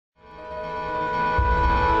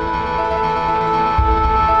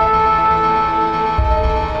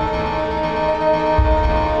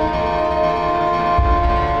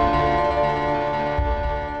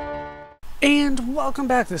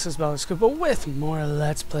welcome back. This is Scuba with more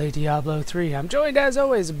Let's Play Diablo 3. I'm joined as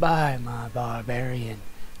always by my barbarian.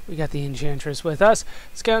 We got the Enchantress with us,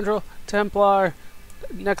 Scoundrel, Templar,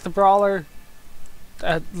 Neck the Brawler,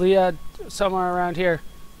 Leah somewhere around here.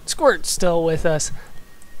 Squirt's still with us.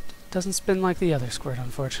 Doesn't spin like the other Squirt,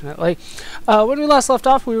 unfortunately. When we last left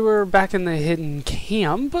off, we were back in the hidden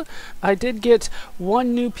camp. I did get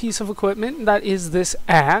one new piece of equipment. That is this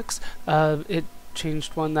axe. It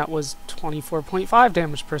changed one that was 24.5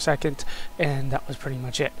 damage per second, and that was pretty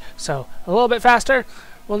much it. So a little bit faster.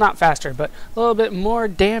 Well, not faster, but a little bit more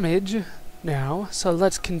damage now. So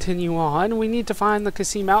let's continue on. We need to find the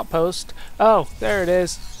Khasim Outpost. Oh, there it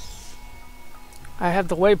is. I have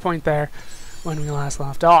the waypoint there when we last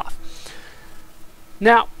left off.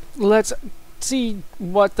 Now, let's see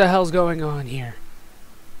what the hell's going on here.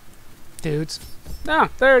 Dudes. Ah,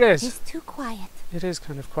 there it is. It's too quiet. It is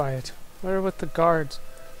kind of quiet. What are with the guards?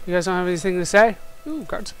 You guys don't have anything to say? Ooh,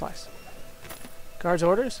 guard supplies. Guard's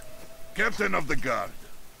orders? Captain of the Guard,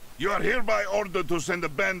 you are hereby ordered to send a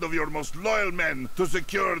band of your most loyal men to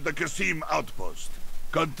secure the Khasim Outpost.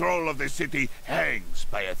 Control of the city hangs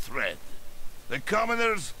by a thread. The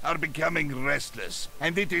commoners are becoming restless,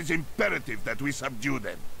 and it is imperative that we subdue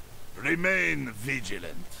them. Remain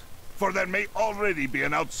vigilant, for there may already be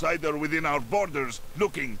an outsider within our borders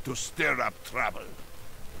looking to stir up trouble.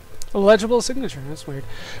 A legible signature, that's weird.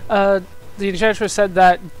 The Enchantress said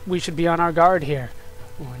that we should be on our guard here.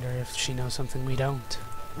 I wonder if she knows something we don't.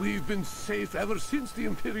 We've been safe ever since the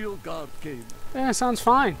Imperial Guard came. Yeah, sounds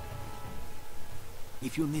fine.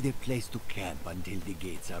 If you need a place to camp until the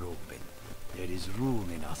gates are open, there is room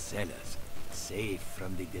in our cellars, safe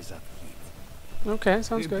from the desert heat. Okay,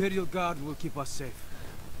 sounds good. The Imperial Guard will keep us safe.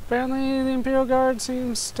 Apparently the Imperial Guard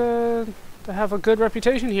seems to have a good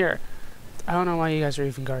reputation here. I don't know why you guys are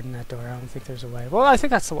even guarding that door. I don't think there's a way. Well, I think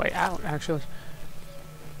that's the way out, actually.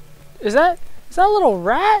 Is that a little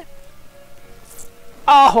rat?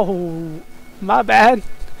 Oh, my bad.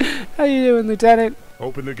 How you doing, Lieutenant?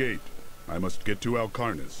 Open the gate. I must get to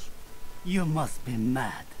Alcarnus. You must be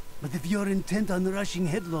mad. But if you're intent on rushing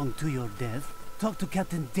headlong to your death, talk to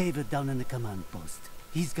Captain David down in the command post.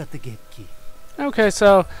 He's got the gate key. Okay,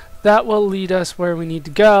 so that will lead us where we need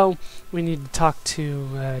to go. We need to talk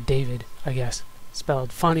to David, I guess.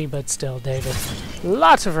 Spelled funny, but still David.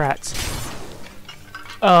 Lots of rats.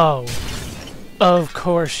 Oh, of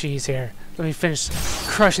course she's here. Let me finish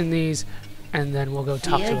crushing these, and then we'll go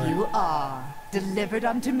talk to her. Here you are, delivered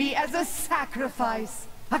unto me as a sacrifice,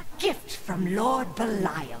 a gift from Lord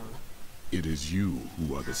Belial. It is you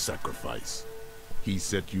who are the sacrifice. He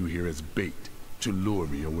set you here as bait to lure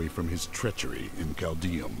me away from his treachery in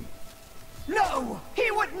Chaldeum. No, he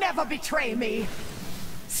would never betray me.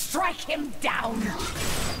 Strike him down.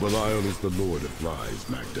 Belial is the Lord of Lies,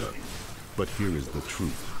 Maghda. But here is the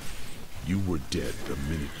truth. You were dead the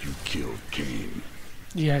minute you killed Cain.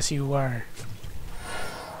 Yes, you were.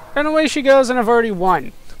 And away she goes, and I've already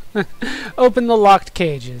won. Open the locked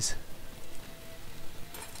cages.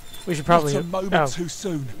 We should probably... Not a moment too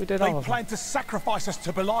soon. We did they all of them. plan to sacrifice us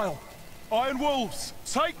to Belial. Iron Wolves,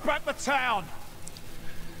 take back the town!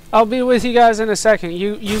 I'll be with you guys in a second.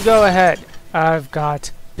 You go ahead. I've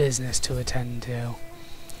got business to attend to.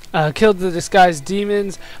 Killed the disguised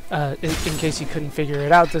demons. In case you couldn't figure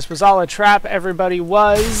it out, this was all a trap. Everybody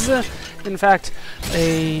was, in fact,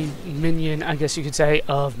 a minion, I guess you could say,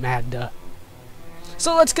 of Maghda.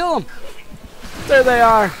 So let's kill them. There they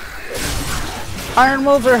are. Iron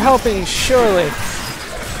Wolves are helping, surely.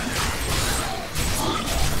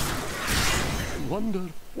 I wonder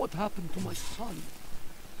what happened to my son.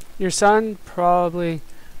 Your son probably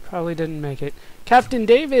didn't make it. Captain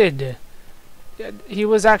David. He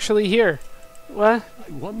was actually here. What?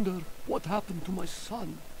 I wonder what happened to my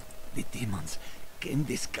son. The demons came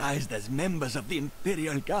disguised as members of the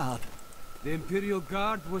Imperial Guard. The Imperial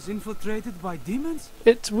Guard was infiltrated by demons?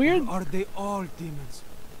 It's weird. Or are they all demons?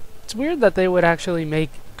 It's weird that they would actually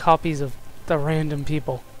make copies of the random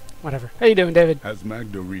people. Whatever. How you doing, David? Has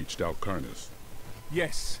Maghda reached Alcarnus?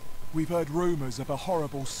 Yes. We've heard rumors of a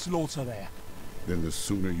horrible slaughter there. Then the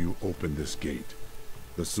sooner you open this gate,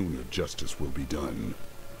 the sooner justice will be done.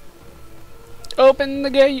 Open the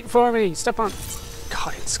gate for me. Step on.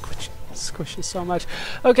 God, it squishes so much.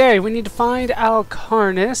 Okay, we need to find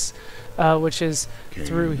Alcarnus, which is Cain,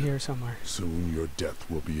 through here somewhere. Soon your death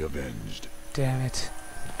will be avenged. Damn it.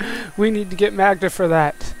 We need to get Maghda for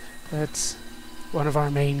that. That's one of our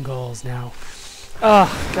main goals now.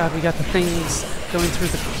 Oh, God, we got the things going through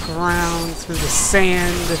the ground, through the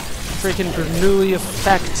sand. Freaking Bernoulli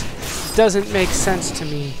effect doesn't make sense to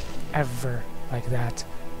me ever like that.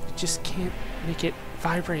 You just can't make it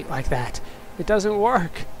vibrate like that. It doesn't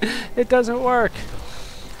work. It doesn't work.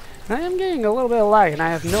 And I am getting a little bit of lag, and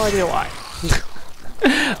I have no idea why.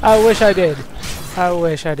 I wish I did. I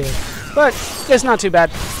wish I did. But it's not too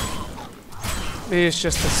bad. Maybe it's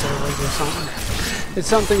just the servers or something. It's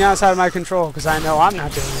something outside of my control, because I know I'm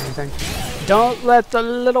not doing anything. Don't let the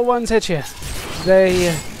little ones hit you.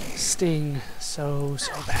 They sting so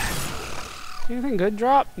bad. Anything good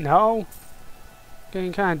drop? No.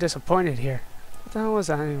 Getting kind of disappointed here. What the hell was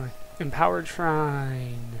that anyway? Empowered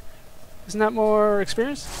Shrine. Isn't that more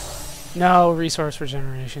experience? No, resource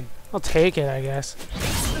regeneration. I'll take it, I guess.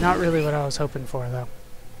 Not really what I was hoping for, though.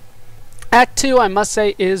 Act 2, I must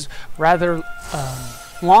say, is rather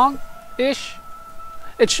long-ish.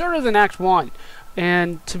 It's shorter than Act 1.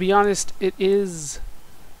 And to be honest, it is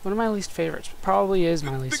one of my least favorites. Probably is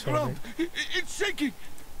my least favorite. It's shaking.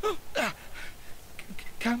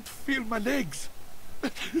 Can't feel my legs.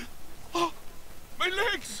 Oh, my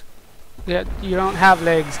legs. Yeah, you don't have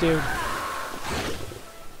legs, dude.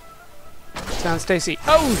 Sound Stacy.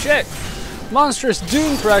 Oh shit! Monstrous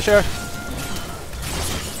Doom Thresher.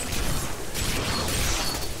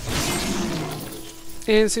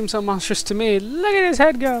 It didn't seem so monstrous to me. Look at his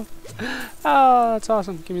head go. Oh, that's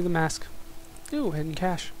awesome. Give me the mask. Ooh, hidden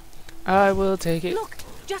cash. I will take it. Look,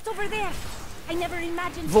 just over there. I never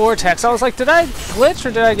imagined. Vortex. I was like, did I glitch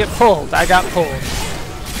or did I get pulled? I got pulled.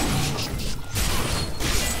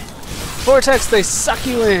 Vortex, they suck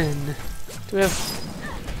you in. Do we have...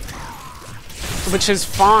 Which is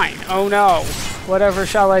fine. Oh no. Whatever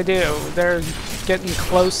shall I do? They're getting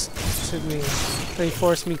close to me. They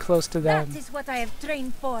force me close to them. That is what I have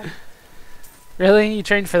trained for. Really? You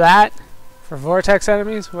trained for that? For Vortex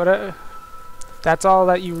enemies? What? That's all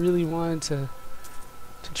that you really wanted to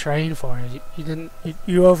train for. You didn't.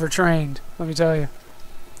 You overtrained. Let me tell you.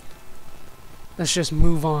 Let's just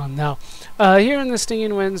move on now. Here in the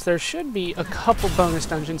Stinging Winds, there should be a couple bonus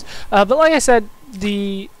dungeons. But like I said,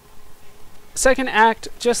 the second act,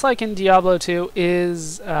 just like in Diablo 2,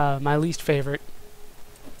 is my least favorite.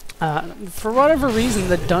 For whatever reason,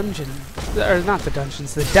 the dungeon, or not the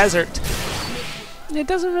dungeons, the desert, it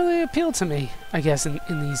doesn't really appeal to me, I guess, in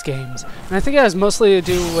these games. And I think it has mostly to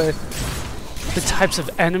do with the types of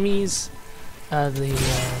enemies, the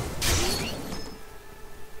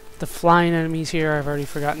flying enemies here. I've already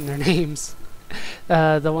forgotten their names.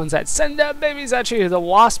 The ones that send up babies at you, the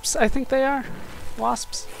wasps, I think they are.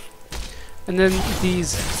 Wasps. And then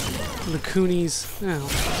these lacoonies.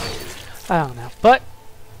 I don't know. But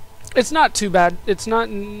it's not too bad. It's not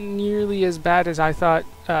nearly as bad as I thought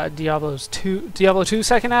Diablo 2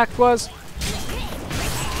 second act was.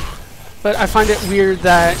 But I find it weird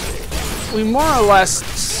that we more or less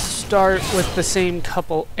start with the same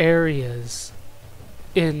couple areas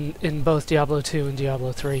in both Diablo 2 and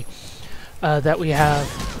Diablo 3 that we have.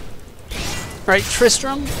 Right,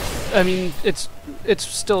 Tristram. I mean, it's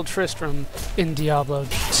still Tristram in Diablo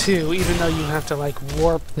 2, even though you have to like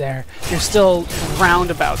warp there. You're still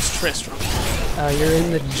roundabouts Tristram. You're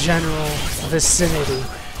in the general vicinity,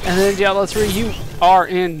 and then in Diablo 3, you are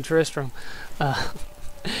in Tristram.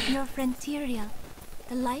 Your friend Tyrael,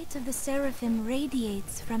 the light of the seraphim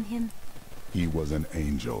radiates from him. He was an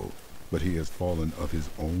angel, but he has fallen of his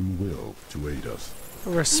own will to aid us.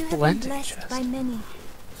 Resplendent You have been blessed by many.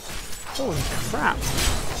 Holy crap.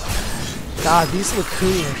 God, these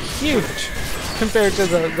Lacoon are huge compared to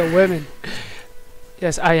the women.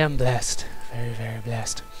 Yes, I am blessed. Very, very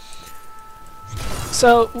blessed.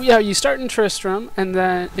 So, yeah, you start in Tristram, and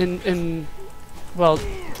then well,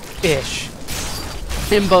 ish.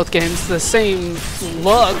 In both games, the same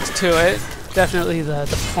look to it. Definitely the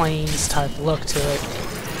Plains type look to it.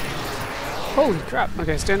 Holy crap.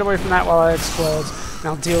 Okay, stand away from that while I explode, and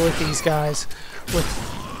I'll deal with these guys with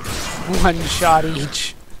one shot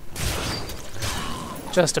each.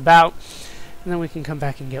 Just about. And then we can come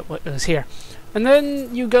back and get what was here. And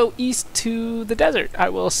then you go east to the desert. I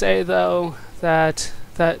will say, though, that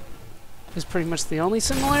is pretty much the only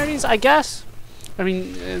similarities, I guess. I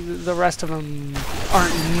mean, the rest of them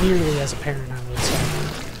aren't nearly as apparent, I would say.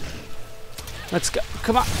 Let's go.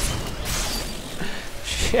 Come on.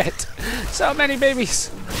 Shit. So many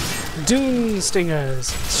babies. Dune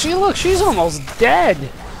stingers. She's almost dead.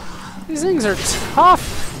 These things are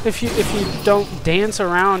tough if you don't dance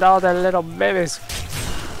around all the little babies.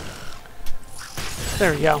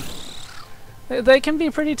 There we go. They can be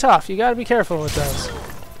pretty tough. You gotta be careful with those.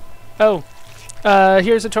 Oh.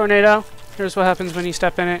 Here's a tornado. Here's what happens when you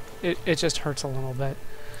step in it. It just hurts a little bit.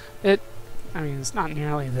 I mean, it's not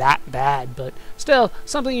nearly that bad, but still,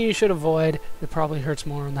 something you should avoid. It probably hurts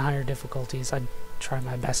more on the higher difficulties. I'd try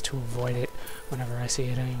my best to avoid it whenever I see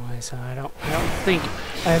it anyway. So I don't think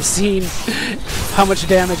I have seen how much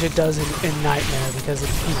damage it does in Nightmare, because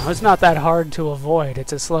it's not that hard to avoid.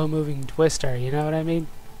 It's a slow-moving twister. You know what I mean?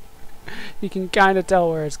 You can kind of tell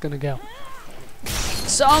where it's gonna go.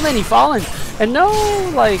 So many fallen, and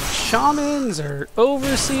no like shamans or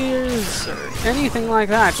overseers or anything like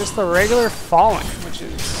that. Just the regular fallen, which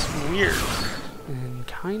is weird and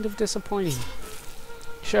kind of disappointing.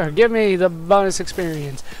 Sure, give me the bonus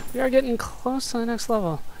experience. We are getting close to the next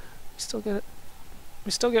level.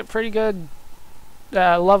 We still get pretty good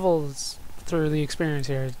levels through the experience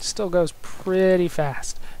here. It still goes pretty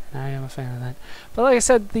fast, and I am a fan of that. But like I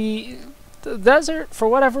said, the desert, for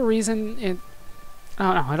whatever reason, I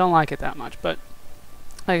don't know, I don't like it that much. But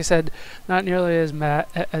like I said, not nearly as bad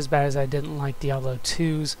as I didn't like Diablo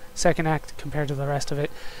 2's second act compared to the rest of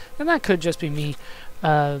it. And that could just be me.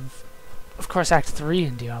 Of course, Act 3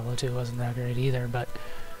 in Diablo 2 wasn't that great either, but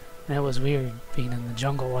it was weird being in the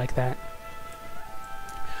jungle like that.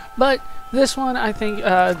 But this one, I think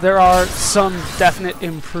there are some definite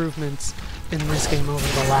improvements in this game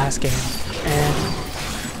over the last game. And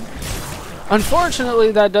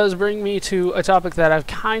unfortunately, that does bring me to a topic that I've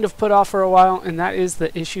kind of put off for a while, and that is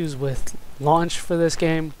the issues with launch for this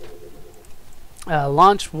game.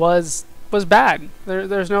 Launch was bad.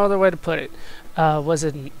 There's no other way to put it. Was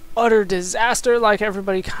it an utter disaster like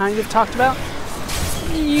everybody kind of talked about?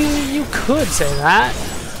 You could say that.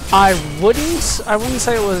 I wouldn't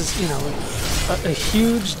say it was, a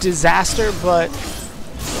huge disaster, but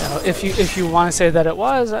if you want to say that it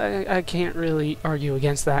was, I can't really argue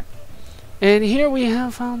against that. And here we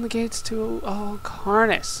have found the gates to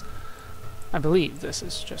Alcarnus. I believe this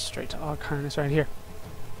is just straight to Alcarnus right here.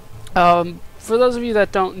 For those of you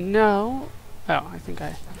that don't know, I think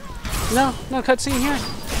no cutscene here.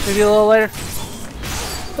 Maybe a little later.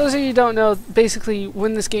 For those of you who don't know, basically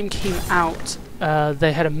when this game came out,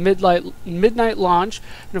 they had a midnight launch,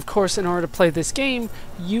 and of course, in order to play this game,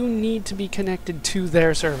 you need to be connected to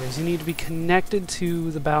their servers. You need to be connected to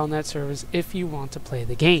the Battle.net servers if you want to play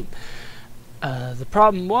the game. The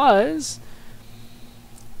problem was,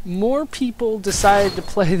 more people decided to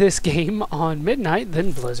play this game on midnight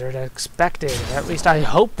than Blizzard expected. At least I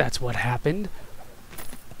hope that's what happened.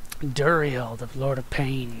 Duriel, the Lord of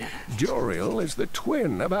Pain. Duriel is the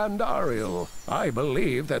twin of Andariel. I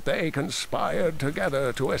believe that they conspired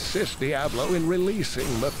together to assist Diablo in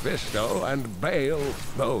releasing Mephisto and Baal,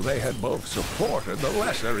 though they had both supported the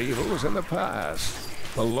lesser evils in the past.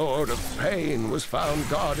 The Lord of Pain was found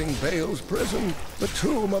guarding Baal's prison, the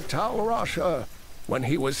tomb of Tal Rasha, when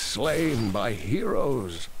he was slain by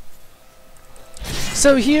heroes.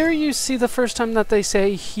 So here you see the first time that they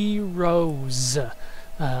say heroes.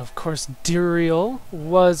 Of course, Duriel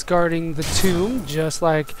was guarding the tomb, just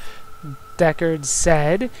like Deckard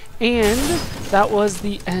said, and that was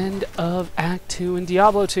the end of Act 2 in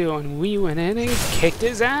Diablo 2, and we went in and kicked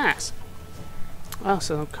his ass. Oh,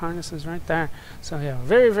 so Alcarnus is right there. So yeah,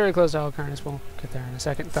 very, very close to Alcarnus. We'll get there in a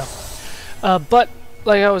second, though. But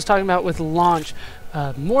like I was talking about with launch,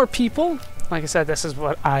 more people, like I said, this is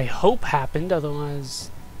what I hope happened,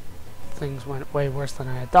 otherwise things went way worse than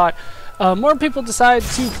I had thought. More people decided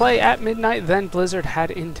to play at midnight than Blizzard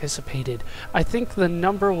had anticipated. I think the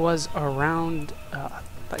number was around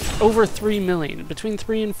like over 3 million. Between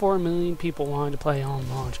 3 and 4 million people wanted to play on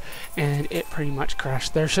launch, and it pretty much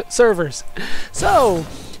crashed their servers. So,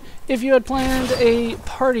 if you had planned a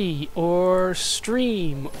party or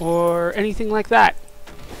stream or anything like that,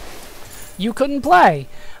 you couldn't play.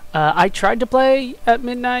 I tried to play at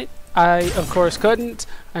midnight. I, of course, couldn't.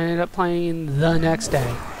 I ended up playing the next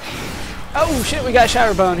day. Oh shit, we got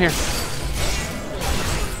Shatterbone here.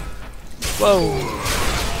 Whoa.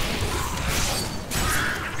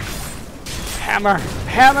 Hammer.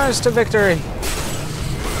 Hammers to victory.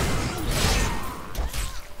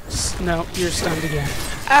 No, you're stunned again.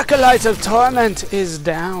 Acolyte of Torment is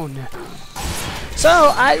down.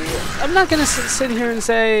 So, I'm not going to sit here and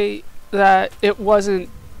say that it wasn't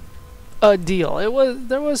a deal.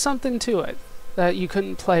 There was something to it that you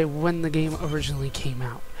couldn't play when the game originally came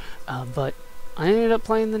out. But I ended up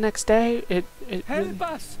playing the next day. Help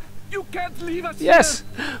us! You can't leave us Yes!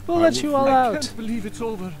 here. We'll let you all I out. can't believe it's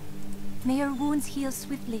over. May your wounds heal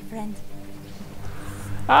swiftly, friend.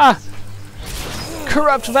 Ah!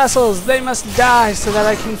 Corrupt vessels! They must die so that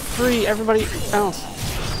I can free everybody else.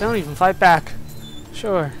 They don't even fight back.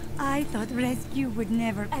 Sure. I thought rescue would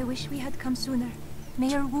never... I wish we had come sooner.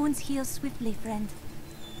 May your wounds heal swiftly, friend.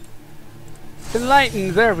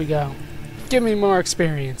 Enlightened! There we go. Give me more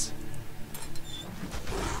experience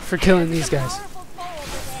for killing these guys.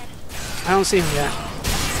 I don't see him yet.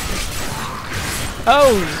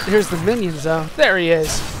 Oh, here's the minions, though. There he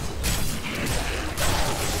is.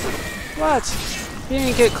 What? He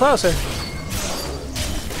didn't get closer.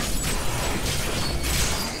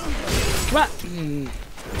 Come on.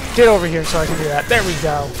 Get over here so I can do that. There we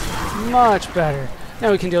go. Much better.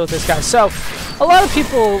 Now we can deal with this guy. So, a lot of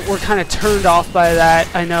people were kind of turned off by that.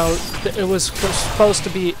 I know it was supposed to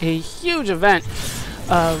be a huge event.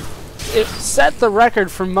 It set the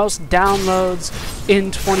record for most downloads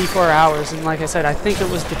in 24 hours. And like I said, I think it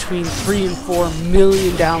was between 3 and 4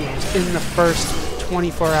 million downloads in the first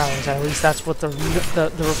 24 hours. At least that's what the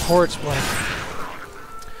reports were.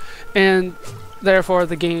 And therefore,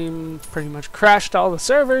 the game pretty much crashed all the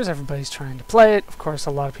servers. Everybody's trying to play it. Of course,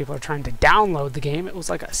 a lot of people are trying to download the game. It was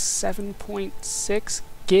like a 7.6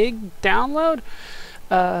 gig download.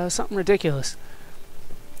 Something ridiculous.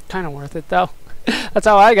 Kind of worth it, though. That's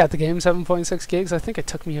how I got the game, 7.6 gigs. I think it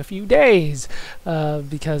took me a few days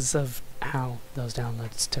because of how those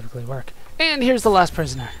downloads typically work. And here's the last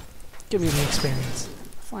prisoner. Give me the experience.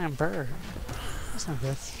 Flying bird. That's not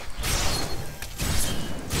good.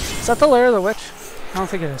 Is that the lair of the witch? I don't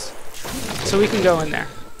think it is. So we can go in there.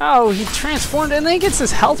 Oh, he transformed and then he gets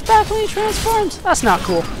his health back when he transforms? That's not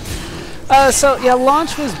cool. So, yeah,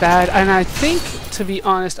 launch was bad, and I think, to be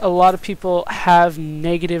honest, a lot of people have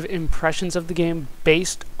negative impressions of the game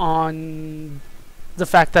based on the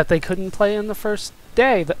fact that they couldn't play in the first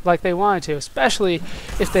day like they wanted to, especially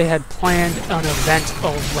if they had planned an event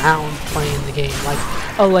around playing the game, like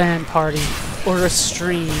a LAN party or a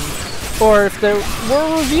stream. Or if there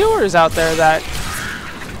were reviewers out there that,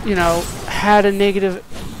 you know, had a negative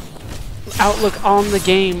outlook on the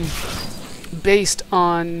game based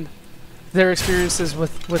on their experiences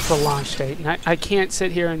with the launch date. And I can't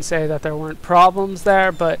sit here and say that there weren't problems there,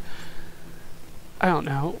 but I don't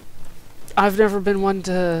know. I've never been one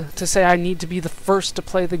to say I need to be the first to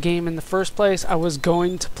play the game in the first place. I was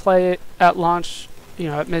going to play it at launch, you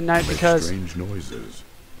know, at midnight because... Strange noises.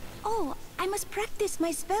 Oh, I must practice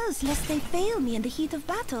my spells lest they fail me in the heat of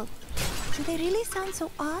battle. Do they really sound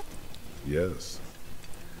so odd? Yes.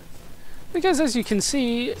 Because as you can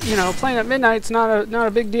see, you know, playing at midnight's not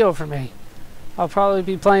a big deal for me. I'll probably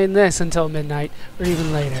be playing this until midnight or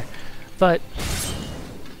even later. But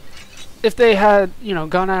if they had, you know,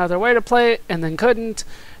 gone out of their way to play it and then couldn't,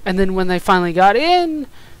 and then when they finally got in,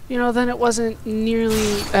 you know, then it wasn't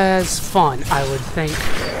nearly as fun, I would think.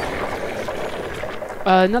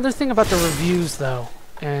 Another thing about the reviews, though,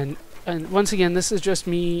 and once again, this is just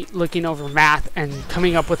me looking over math and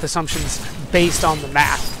coming up with assumptions based on the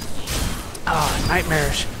math. Ah,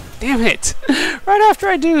 nightmarish. Damn it! Right after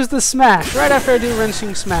I do the smash, right after I do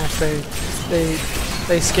wrenching smash,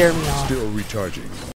 they scare me off. Still recharging.